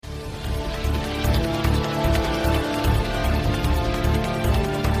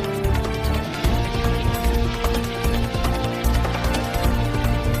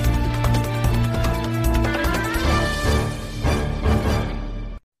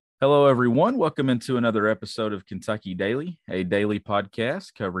Hello, everyone. Welcome into another episode of Kentucky Daily, a daily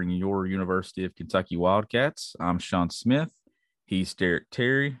podcast covering your University of Kentucky Wildcats. I'm Sean Smith. He's Derek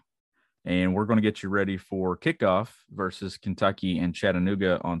Terry, and we're going to get you ready for kickoff versus Kentucky and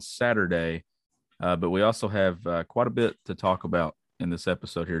Chattanooga on Saturday. But we also have quite a bit to talk about in this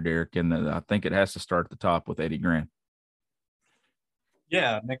episode here, Derek, and I think it has to start at the top with Eddie Gran.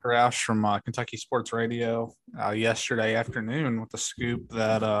 Yeah, Nick Roush from Kentucky Sports Radio yesterday afternoon with the scoop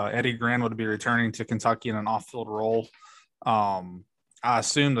that Eddie Gran would be returning to Kentucky in an off-field role. I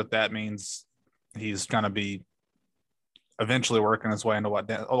assume that means he's going to be eventually working his way into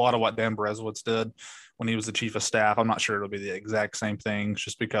a lot of what Dan Brezowitz did when he was the chief of staff. I'm not sure it'll be the exact same thing,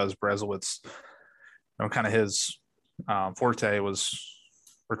 just because Brezowitz, kind of his forte was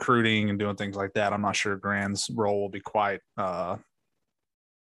recruiting and doing things like that. I'm not sure Gran's role will be quite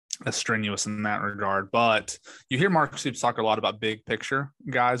as strenuous in that regard. But you hear Mark Stoops talk a lot about big picture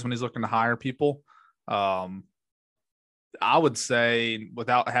guys when he's looking to hire people. I would say,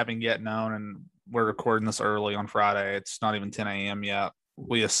 without having yet known, and we're recording this early on Friday, it's not even 10 a.m. yet.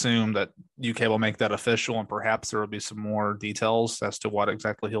 We assume that UK will make that official, and perhaps there will be some more details as to what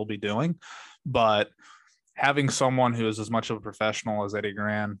exactly he'll be doing. But having someone who is as much of a professional as Eddie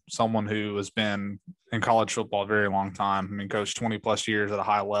Gran, someone who has been in college football a very long time, I mean, coached 20 plus years at a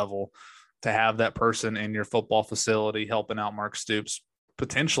high level, to have that person in your football facility helping out Mark Stoops,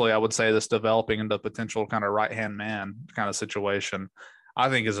 potentially, I would say this developing into a potential kind of right-hand man kind of situation, I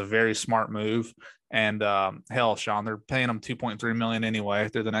think is a very smart move. And hell, Sean, they're paying him $2.3 million anyway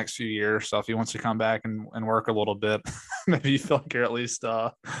through the next few years. So if he wants to come back and work a little bit, maybe you feel like you're at least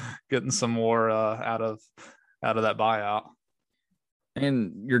getting some more out of that buyout.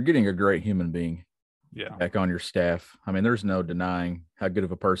 And you're getting a great human being back on your staff. I mean, there's no denying how good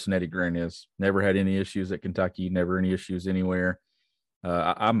of a person Eddie Gran is. Never had any issues at Kentucky, never any issues anywhere.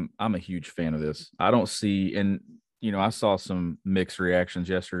 I'm a huge fan of this. I don't see, and I saw some mixed reactions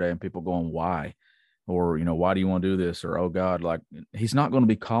yesterday, and people going, "Why?" Or "Why do you want to do this?" Or "Oh God," like, he's not going to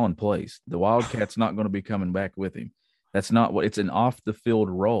be calling plays. The Wildcats not going to be coming back with him. That's not what it's an off the field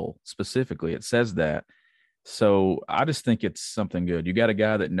role specifically. It says that. So I just think it's something good. You got a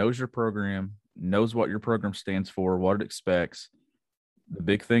guy that knows your program, knows what your program stands for, what it expects. The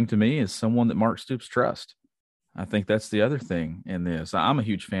big thing to me is someone that Mark Stoops trusts. I think that's the other thing in this. I'm a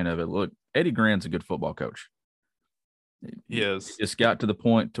huge fan of it. Look, Eddie Gran's a good football coach. He is. It just got to the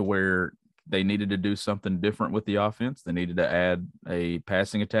point to where they needed to do something different with the offense. They needed to add a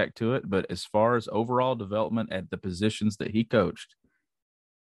passing attack to it. But as far as overall development at the positions that he coached,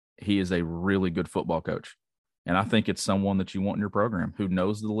 he is a really good football coach. And I think it's someone that you want in your program who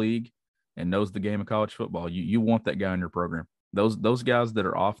knows the league and knows the game of college football. You want that guy in your program. Those guys that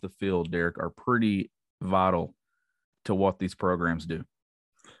are off the field, Derek, are pretty vital to what these programs do.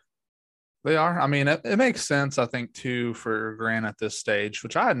 They are. I mean, it makes sense, I think, too, for Gran at this stage,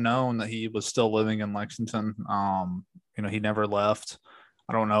 which I had known that he was still living in Lexington. He never left.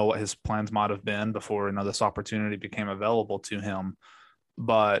 I don't know what his plans might have been before, this opportunity became available to him.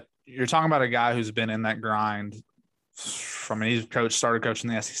 But you're talking about a guy who's been in that grind he started coaching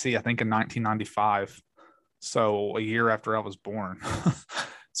the SEC, I think, in 1995. So a year after I was born.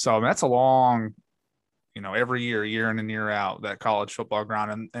 So that's a long, every year in and year out, that college football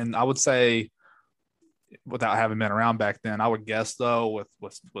grind. And I would say, without having been around back then, I would guess, though,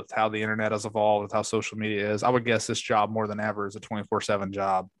 with how the internet has evolved, with how social media is, I would guess this job more than ever is a 24/7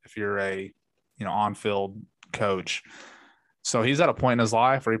 job if you're a, on-field coach. So he's at a point in his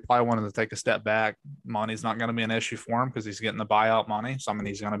life where he probably wanted to take a step back. Money's not going to be an issue for him because he's getting the buyout money. So, I mean,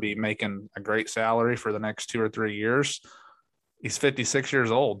 he's going to be making a great salary for the next 2 or 3 years. He's 56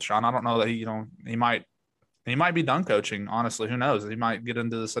 years old, Sean. I don't know that he might be done coaching. Honestly, who knows? He might get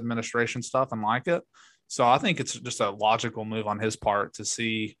into this administration stuff and like it. So I think it's just a logical move on his part to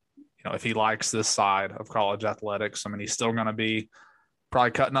see, if he likes this side of college athletics. I mean, he's still going to be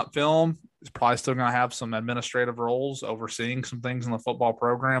probably cutting up film. He's probably still going to have some administrative roles, overseeing some things in the football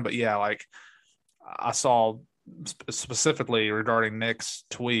program. But yeah, like I saw specifically regarding Nick's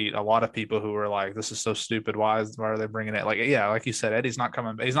tweet, a lot of people who were like, "This is so stupid. Why are they bringing it?" Like, yeah, like you said, Eddie's not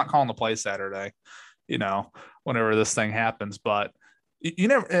coming. He's not calling the play Saturday, whenever this thing happens. But you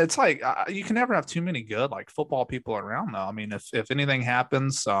never. It's like you can never have too many good like football people around, though. I mean, if anything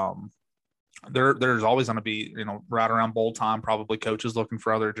happens, there's always going to be, right around bowl time, probably coaches looking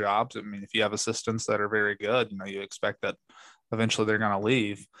for other jobs. I mean, if you have assistants that are very good, you expect that eventually they're going to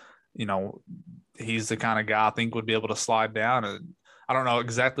leave. He's the kind of guy I think would be able to slide down. And I don't know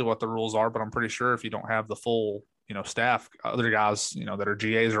exactly what the rules are, but I'm pretty sure if you don't have the full, staff, other guys, that are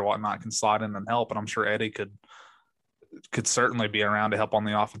GAs or whatnot can slide in and help. And I'm sure Eddie could could certainly be around to help on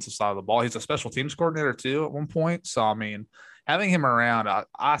the offensive side of the ball. He's a special teams coordinator too at one point. So, I mean, having him around,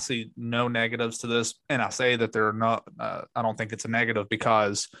 I see no negatives to this. And I say that there are not, I don't think it's a negative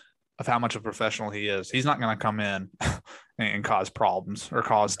because of how much of a professional he is. He's not going to come in and cause problems or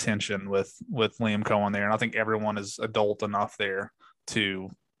cause tension with Liam Coen there. And I think everyone is adult enough there to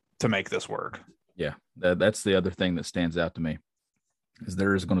make this work. Yeah, that's the other thing that stands out to me is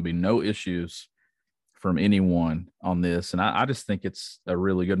there is going to be no issues from anyone on this. And I just think it's a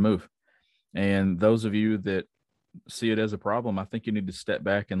really good move. And those of you that see it as a problem, I think you need to step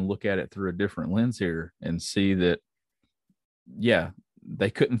back and look at it through a different lens here and see that, yeah, they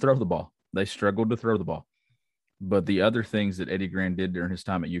couldn't throw the ball. They struggled to throw the ball. But the other things that Eddie Gran did during his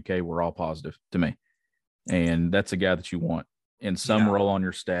time at UK were all positive to me. And that's a guy that you want in some role on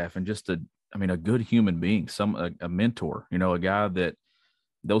your staff and just a good human being, a mentor, a guy that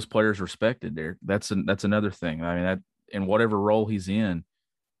those players respected there. That's another thing. I mean, that in whatever role he's in,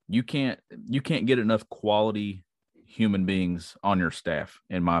 you can't get enough quality human beings on your staff,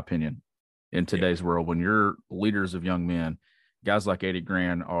 in my opinion, in today's world. When you're leaders of young men, guys like Eddie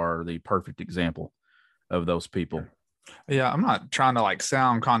Gran are the perfect example of those people. Yeah, I'm not trying to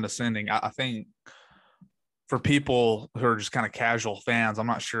sound condescending. I think for people who are just kind of casual fans, I'm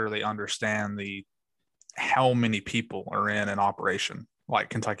not sure they understand how many people are in an operation like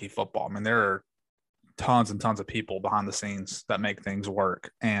Kentucky football. I mean, there are tons and tons of people behind the scenes that make things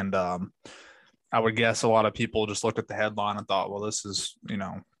work. And I would guess a lot of people just looked at the headline and thought, well, this is,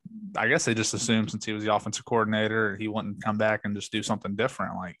 I guess they just assumed since he was the offensive coordinator, he wouldn't come back and just do something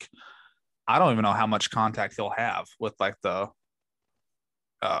different. I don't even know how much contact he'll have with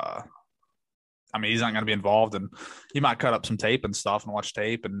he's not going to be involved, and he might cut up some tape and stuff and watch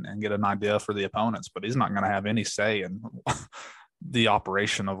tape and get an idea for the opponents, but he's not going to have any say in the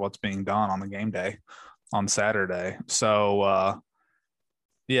operation of what's being done on the game day on Saturday. So, I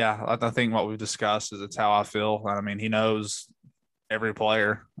think what we've discussed is it's how I feel. I mean, he knows every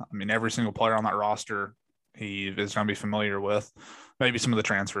player. I mean, every single player on that roster he is going to be familiar with. Maybe some of the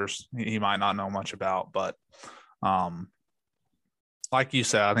transfers he might not know much about, but like you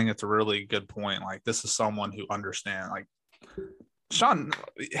said, I think it's a really good point. This is someone who understands. Sean,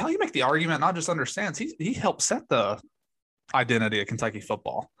 how you make the argument not just understands, he helped set the identity of Kentucky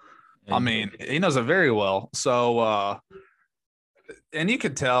football. I mean, he knows it very well. So, and you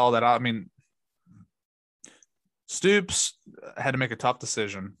could tell that, Stoops had to make a tough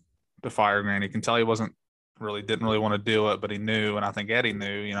decision to fire Gran. You can tell he didn't really want to do it, but he knew, and I think Eddie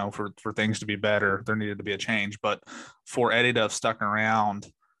knew, for things to be better, there needed to be a change. But for Eddie to have stuck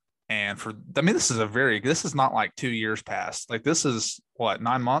around and this is not 2 years past. This is what,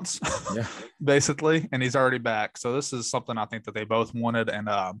 9 months, yeah, basically, and he's already back. So this is something I think that they both wanted, and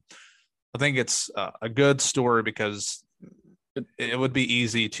I think it's a good story because it would be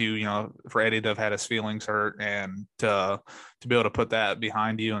easy to, for Eddie to have had his feelings hurt and to be able to put that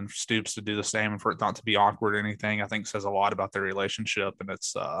behind you, and Stoops to do the same, and for it not to be awkward or anything, I think says a lot about their relationship. And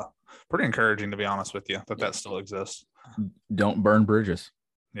it's pretty encouraging, to be honest with you, that still exists. Don't burn bridges.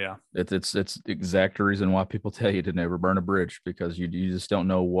 Yeah. It's the exact reason why people tell you to never burn a bridge, because you just don't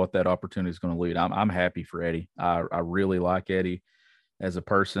know what that opportunity is going to lead. I'm happy for Eddie. I really like Eddie as a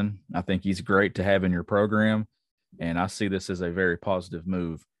person. I think he's great to have in your program. And I see this as a very positive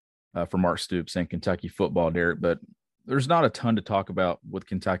move for Mark Stoops and Kentucky football, Derek. But there's not a ton to talk about with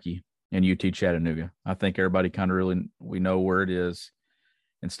Kentucky and UT Chattanooga. I think everybody kind of we know where it is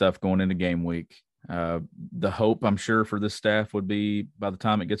and stuff going into game week. The hope, I'm sure, for this staff would be by the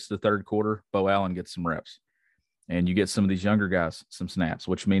time it gets to the third quarter, Bo Allen gets some reps. And you get some of these younger guys some snaps,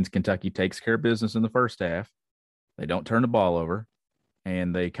 which means Kentucky takes care of business in the first half. They don't turn the ball over,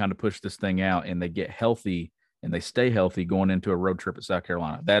 and they kind of push this thing out, and they get healthy and they stay healthy going into a road trip at South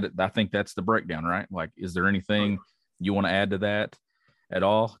Carolina. I think that's the breakdown, right? Is there anything you want to add to that at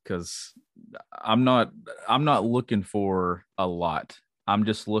all? Because I'm not looking for a lot. I'm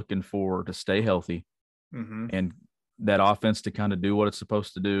just looking to stay healthy and that offense to kind of do what it's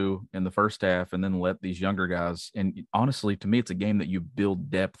supposed to do in the first half, and then let these younger guys. And honestly, to me, it's a game that you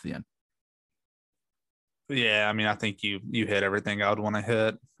build depth in. Yeah, I think you hit everything I would want to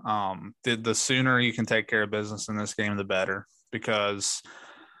hit. The sooner you can take care of business in this game, the better, because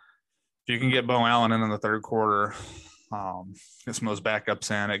if you can get Bo Allen in the third quarter, get some of those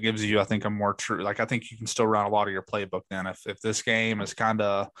backups in, it gives you, I think, a more true, I think you can still run a lot of your playbook then. If this game is kind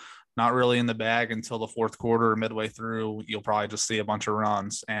of not really in the bag until the fourth quarter or midway through, you'll probably just see a bunch of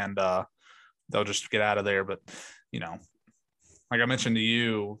runs and they'll just get out of there. But, like I mentioned to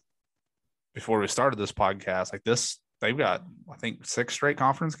you before we started this podcast, they've got, I think, 6 straight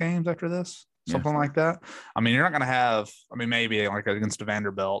conference games after this. something like that. I mean, you're not going to have, I mean, maybe like against a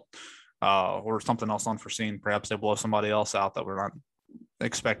Vanderbilt or something else unforeseen. Perhaps they blow somebody else out that we're not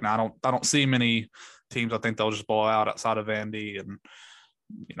expecting. I don't see many teams. I think they'll just blow out outside of Vandy, and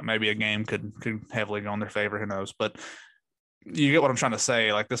maybe a game could heavily go in their favor. Who knows? But you get what I'm trying to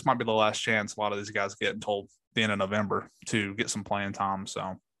say. Like, this might be the last chance a lot of these guys get until the end of November to get some playing time.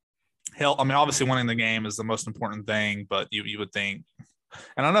 So, hell, I mean, obviously winning the game is the most important thing, but you would think,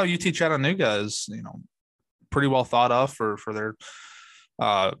 and I know UT Chattanooga is, pretty well thought of for their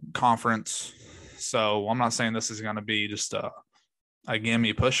conference. So I'm not saying this is going to be just a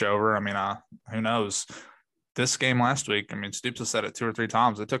gimme pushover. I mean, who knows? This game last week, I mean, Stoops has said it 2 or 3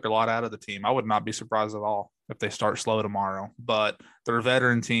 times. It took a lot out of the team. I would not be surprised at all if they start slow tomorrow. But they're a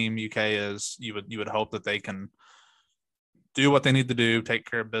veteran team. UK is. You would hope that they can do what they need to do, take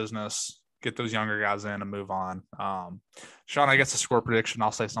care of business, get those younger guys in, and move on. Sean, I guess the score prediction,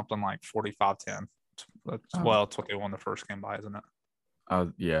 I'll say something like 45-10. Well, it's what they won the first game by, isn't it?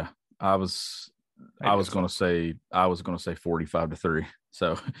 Yeah, I was going to say 45-3.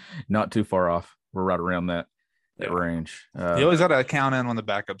 So not too far off. We're right around that range. You always got to count in when the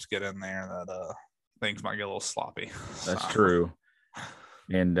backups get in there that things might get a little sloppy. That's true.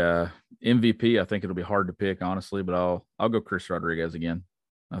 And MVP, I think it'll be hard to pick, honestly, but I'll go Chris Rodriguez again.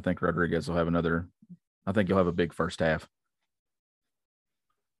 I think Rodriguez will have I think he'll have a big first half.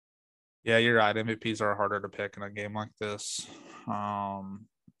 Yeah, you're right. MVPs are harder to pick in a game like this.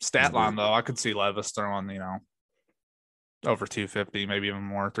 Stat line, though, I could see Levis throwing, over 250, maybe even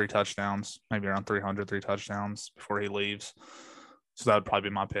more, 3 touchdowns, maybe around 300, 3 touchdowns before he leaves. So that would probably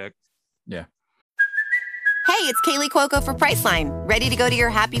be my pick. Yeah. Hey, it's Kaylee Cuoco for Priceline. Ready to go to your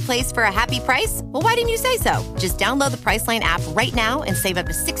happy place for a happy price? Well, why didn't you say so? Just download the Priceline app right now and save up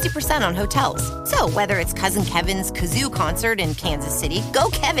to 60% on hotels. So whether it's Cousin Kevin's Kazoo Concert in Kansas City, go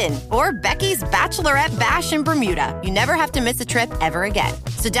Kevin, or Becky's Bachelorette Bash in Bermuda, you never have to miss a trip ever again.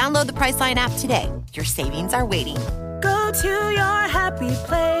 So download the Priceline app today. Your savings are waiting. Go to your happy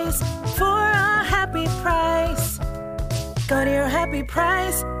place for a happy price. Go to your happy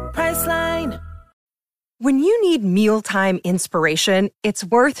price, Priceline. When you need mealtime inspiration, it's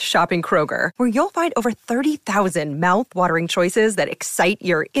worth shopping Kroger, where you'll find over 30,000 mouth-watering choices that excite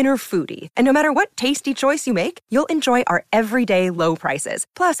your inner foodie. And no matter what tasty choice you make, you'll enjoy our everyday low prices,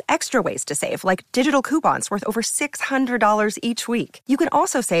 plus extra ways to save, like digital coupons worth over $600 each week. You can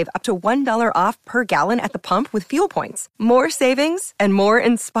also save up to $1 off per gallon at the pump with fuel points. More savings and more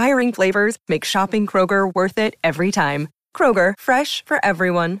inspiring flavors make shopping Kroger worth it every time. Kroger, fresh for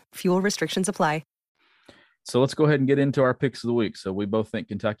everyone. Fuel restrictions apply. So let's go ahead and get into our picks of the week. So we both think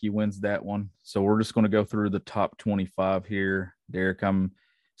Kentucky wins that one. So we're just going to go through the top 25 here. Derek, some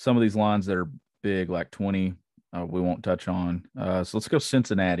of these lines that are big, like 20, we won't touch on. So let's go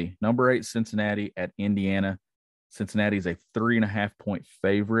Cincinnati. Number 8, Cincinnati at Indiana. Cincinnati is a 3.5-point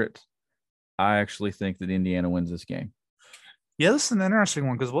favorite. I actually think that Indiana wins this game. Yeah, this is an interesting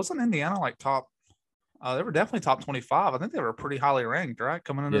one because wasn't Indiana like top? They were definitely top 25. I think they were pretty highly ranked, right,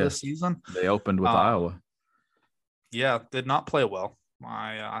 coming into this season. They opened with Iowa. Yeah, did not play well.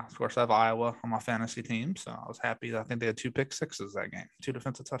 Of course, I have Iowa on my fantasy team, so I was happy. I think they had 2 pick sixes that game, 2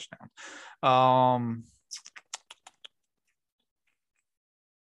 defensive touchdowns. I'm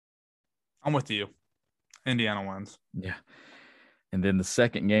with you. Indiana wins. Yeah. And then the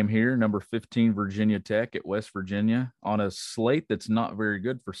second game here, number 15, Virginia Tech at West Virginia, on a slate that's not very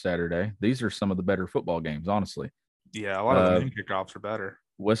good for Saturday. These are some of the better football games, honestly. Yeah, a lot of the noon kickoffs are better.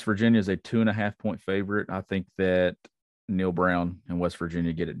 West Virginia is a 2.5-point favorite. I think that Neil Brown and West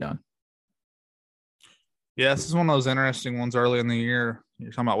Virginia get it done. Yeah, this is one of those interesting ones early in the year.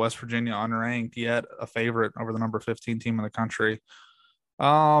 You're talking about West Virginia unranked, yet a favorite over the number 15 team in the country.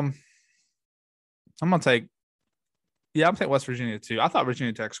 I'm going to take West Virginia too. I thought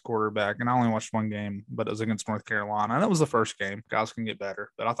Virginia Tech's quarterback, and I only watched one game, but it was against North Carolina. And it was the first game. Guys can get better,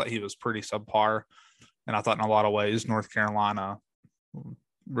 but I thought he was pretty subpar. And I thought in a lot of ways, North Carolina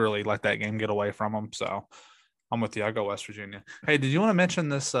really let that game get away from them. So I'm with you. I go West Virginia. Hey, did you want to mention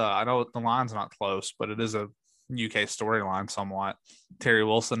this? I know the line's not close, but it is a UK storyline somewhat. Terry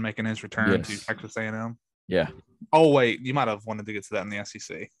Wilson making his return to Texas A&M. Yeah. Oh, wait. You might have wanted to get to that in the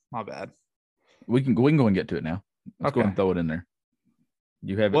SEC. My bad. We can go and get to it now. Let's go ahead and throw it in there.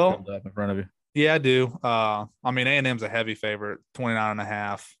 You have it pulled up in front of you? Yeah, I do. I mean, A&M's a heavy favorite,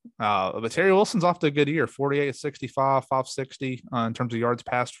 29.5. But Terry Wilson's off to a good year, 48, 65, 560 in terms of yards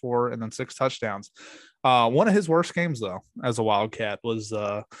passed for, and then 6 touchdowns. One of his worst games, though, as a Wildcat was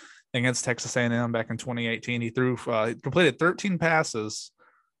against Texas A&M back in 2018. He completed 13 passes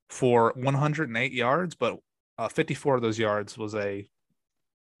for 108 yards, but 54 of those yards was a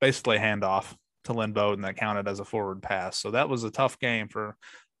basically a handoff to Lynn Bowden that counted as a forward pass. So that was a tough game for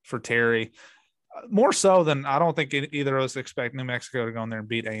Terry. More so than I don't think either of us expect New Mexico to go in there and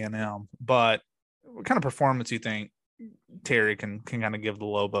beat A&M. But what kind of performance do you think Terry can kind of give the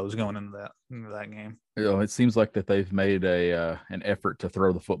Lobos going into that game? It seems like that they've made an effort to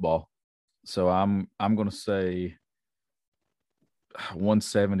throw the football. So I'm going to say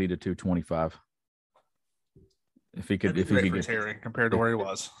 170 to 225. If he could get Terry compared to where he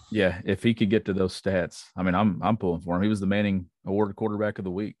was. Yeah, if he could get to those stats, I mean, I'm pulling for him. He was the Manning Award quarterback of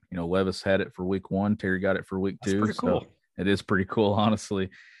the week. Levis had it for week 1. Terry got it for week 2. Pretty cool. So it is pretty cool, honestly.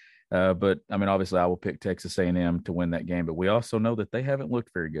 But I mean, obviously, I will pick Texas A&M to win that game. But we also know that they haven't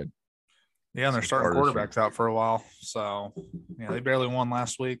looked very good. Yeah, and they're starting quarterbacks out for a while. So they barely won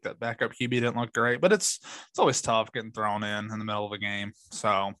last week. That backup QB didn't look great, but it's always tough getting thrown in the middle of a game.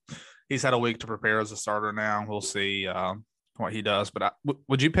 So he's had a week to prepare as a starter now. We'll see what he does. But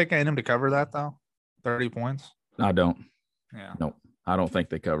would you pick A&M to cover that, though? 30 points? I don't. Yeah. No, I don't think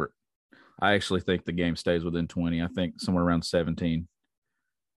they cover it. I actually think the game stays within 20. I think somewhere around 17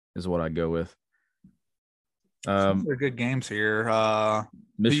 is what I go with. They're good games here.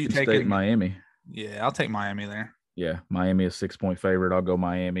 Michigan State, Miami. Yeah, I'll take Miami there. Yeah, Miami is 6-point favorite. I'll go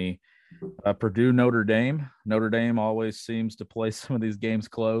Miami. Purdue, Notre Dame. Notre Dame always seems to play some of these games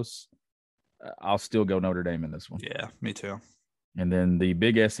close. I'll still go Notre Dame in this one. Yeah, me too. And then the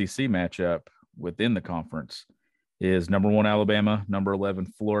big SEC matchup within the conference is number 1 Alabama, number 11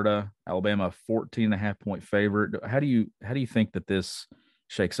 Florida. Alabama 14.5-point favorite. How do you think that this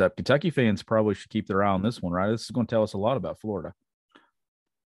shakes up? Kentucky fans probably should keep their eye on this one, right? This is going to tell us a lot about Florida.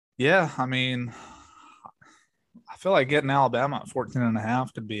 Yeah, I mean, I feel like getting Alabama at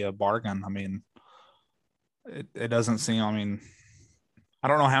 14.5 could be a bargain. I mean, it doesn't seem, I mean, I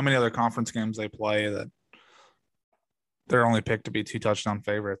don't know how many other conference games they play that they're only picked to be 2 touchdown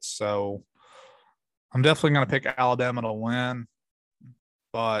favorites. So I'm definitely going to pick Alabama to win,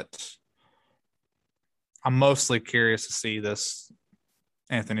 but I'm mostly curious to see this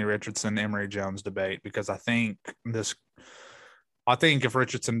Anthony Richardson, Emory Jones debate, because I think if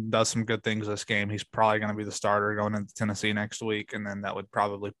Richardson does some good things this game, he's probably going to be the starter going into Tennessee next week. And then that would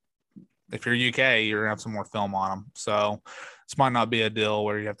probably, if you're UK, you're going to have some more film on him. So this might not be a deal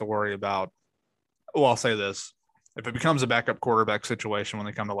where you have to worry about, well, I'll say this. If it becomes a backup quarterback situation when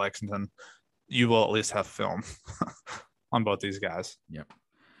they come to Lexington, you will at least have film on both these guys. Yep.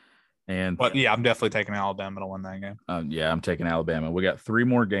 But yeah, I'm definitely taking Alabama to win that game. Yeah, I'm taking Alabama. We got 3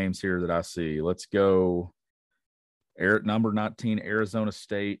 more games here that I see. Let's go. Number 19, Arizona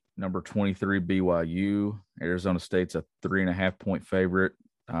State. Number 23, BYU. Arizona State's a 3.5-point favorite.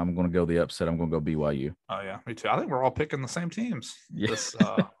 I'm going to go the upset. I'm going to go BYU. Oh, yeah, me too. I think we're all picking the same teams. Yeah.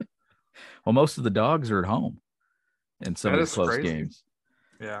 Well, most of the dogs are at home in some of these close games.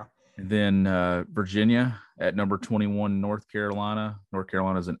 Yeah. And then Virginia at number 21, North Carolina. North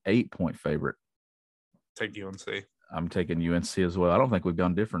Carolina's an 8-point favorite. Take UNC. I'm taking UNC as well. I don't think we've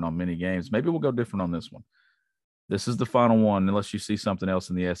gone different on many games. Maybe we'll go different on this one. This is the final one, unless you see something else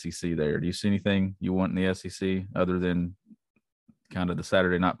in the SEC there. Do you see anything you want in the SEC other than kind of the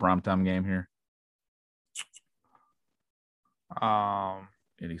Saturday night primetime game here?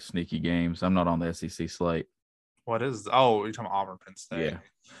 Any sneaky games? I'm not on the SEC slate. What is? Oh, you're talking about Auburn, Penn State. Yeah.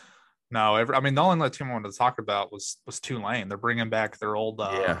 No, the only team I wanted to talk about was Tulane. They're bringing back their old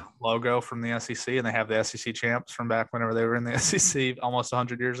logo from the SEC, and they have the SEC champs from back whenever they were in the SEC almost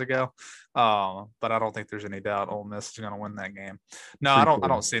 100 years ago. But I don't think there's any doubt Ole Miss is going to win that game. No, I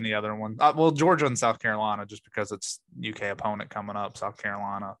don't see any other one. Well, Georgia and South Carolina, just because it's UK opponent coming up, South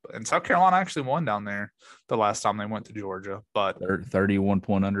Carolina. And South Carolina actually won down there the last time they went to Georgia. But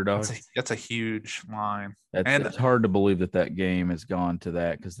 31-point underdogs. That's a huge line. It's hard to believe that game has gone to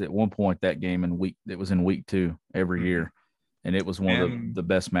that, because at one point that game it was in week 2 every year, and it was one of the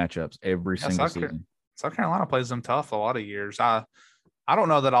best matchups every single season. South Carolina plays them tough a lot of years. I don't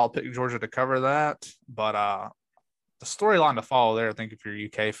know that I'll pick Georgia to cover that, but the storyline to follow there, I think, if you're a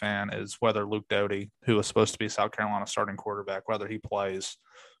UK fan, is whether Luke Doty, who is supposed to be South Carolina's starting quarterback, whether he plays,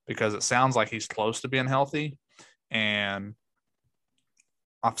 because it sounds like he's close to being healthy. And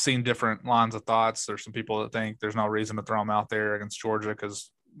I've seen different lines of thoughts. There's some people that think there's no reason to throw him out there against Georgia because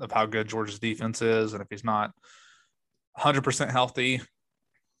of how good Georgia's defense is. And if he's not 100% healthy,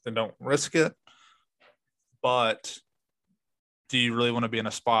 then don't risk it. But do you really want to be in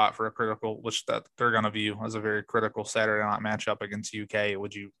a spot for a critical, which that they're going to view as a very critical Saturday night matchup against UK?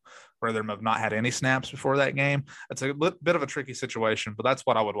 Would you rather them have not had any snaps before that game? It's a bit of a tricky situation, but that's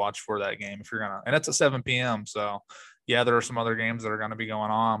what I would watch for that game if you're going to, and it's at 7 p.m. So yeah, there are some other games that are going to be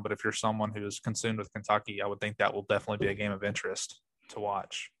going on, but if you're someone who's consumed with Kentucky, I would think that will definitely be a game of interest. to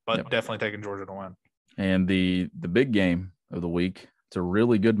watch, but definitely taking Georgia to win. And the big game of the week, it's a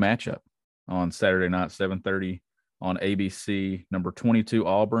really good matchup on Saturday night, 7:30 on ABC. Number 22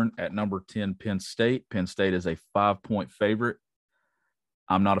 Auburn at number 10 Penn State. Penn State is a 5-point favorite.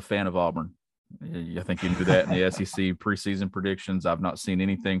 I'm not a fan of Auburn. I think you knew that in the SEC preseason predictions. I've not seen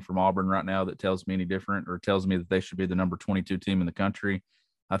anything from Auburn right now that tells me any different or tells me that they should be the number 22 team in the country.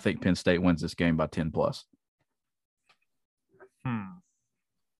 I think Penn State wins this game by 10 plus. I'm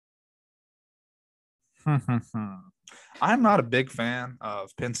not a big fan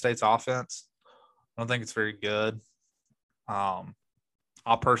of Penn State's offense. I don't think it's very good. I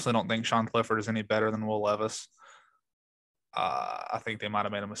personally don't think Sean Clifford is any better than Will Levis. I think they might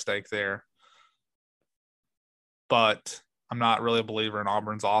have made a mistake there. But I'm not really a believer in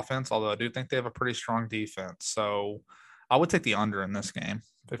Auburn's offense, although I do think they have a pretty strong defense. So I would take the under in this game,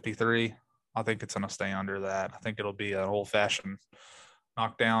 53. I think it's going to stay under that. I think it'll be an old-fashioned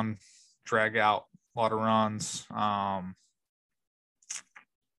knockdown, drag out, a lot of runs.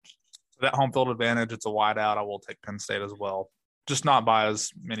 That home field advantage, it's a wide out. I will take Penn State as well. Just not by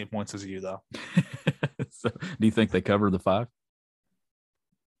as many points as you, though. So, do you think they cover the 5?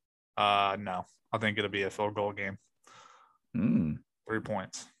 No. I think it'll be a field goal game. 3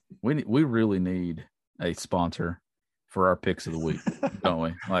 points. We really need a sponsor for our picks of the week, don't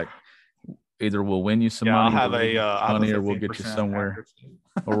we? Like, either we'll win you some money, money, or we'll get you somewhere,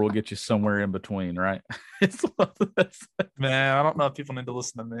 or we'll get you somewhere in between, right? Man, I don't know if people need to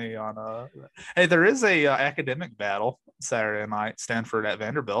listen to me on. Hey, there is a academic battle Saturday night. Stanford at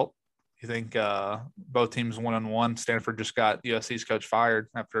Vanderbilt. You think both teams 1-1? Stanford just got USC's coach fired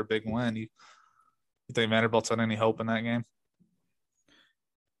after a big win. You think Vanderbilt's had any hope in that game?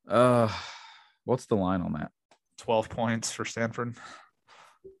 What's the line on that? 12 points for Stanford.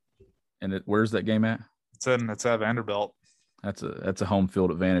 And where's that game at? It's at Vanderbilt. That's a home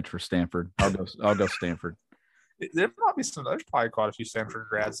field advantage for Stanford. I'll go Stanford. There's probably quite a few Stanford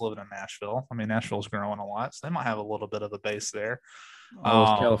grads living in Nashville. I mean, Nashville's growing a lot, so they might have a little bit of a base there. All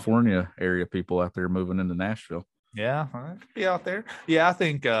those California area people out there moving into Nashville. Yeah, it could be out there. Yeah, I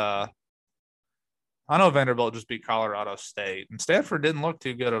think I know Vanderbilt just beat Colorado State, and Stanford didn't look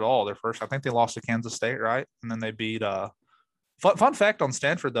too good at all. Their first, I think they lost to Kansas State, right? And then they beat fun fact on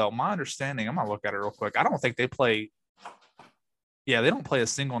Stanford, though, my understanding, I'm going to look at it real quick. I don't think they play – they don't play a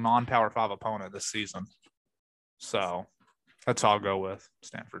single non-Power 5 opponent this season. So that's all I'll go with,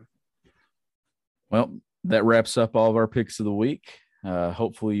 Stanford. Well, that wraps up all of our picks of the week.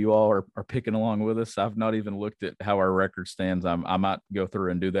 Hopefully you all are picking along with us. I've not even looked at how our record stands. I might go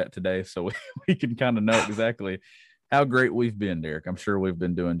through and do that today so we can kind of know exactly how great we've been, Derek. I'm sure we've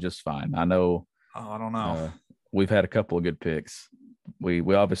been doing just fine. I know. I don't know. We've had a couple of good picks. We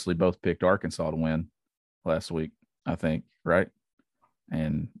obviously both picked Arkansas to win last week, I think, right?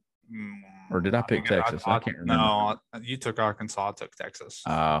 And or did I pick Texas? I can't remember. No, you took Arkansas. I took Texas.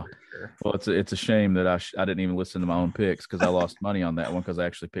 Well, it's a shame that I didn't even listen to my own picks because I lost money on that one because I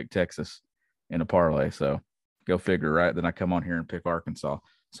actually picked Texas in a parlay. So go figure, right? Then I come on here and pick Arkansas.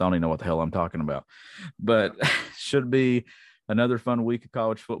 So I don't even know what the hell I'm talking about. But should be another fun week of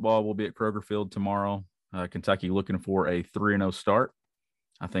college football. We'll be at Kroger Field tomorrow. Kentucky looking for a 3-0 start.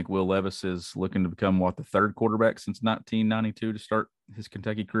 I think Will Levis is looking to become, the third quarterback since 1992 to start his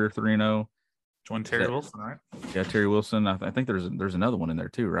Kentucky career 3-0. Join Terry Wilson, right? Yeah, Terry Wilson. I think there's another one in there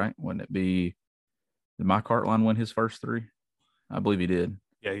too, right? Wouldn't it be – did Mike Hartline win his first 3? I believe he did.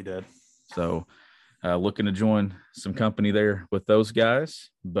 Yeah, he did. So looking to join some company there with those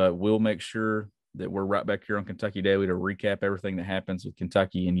guys. But we'll make sure that we're right back here on Kentucky Daily to recap everything that happens with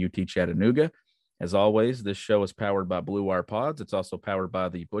Kentucky and UT Chattanooga. As always, this show is powered by Blue Wire Pods. It's also powered by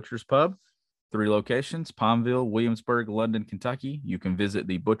the Butcher's Pub. 3 locations, Palmville, Williamsburg, London, Kentucky. You can visit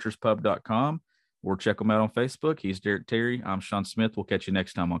thebutcherspub.com or check them out on Facebook. He's Derek Terry. I'm Sean Smith. We'll catch you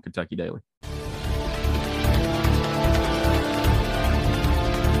next time on Kentucky Daily.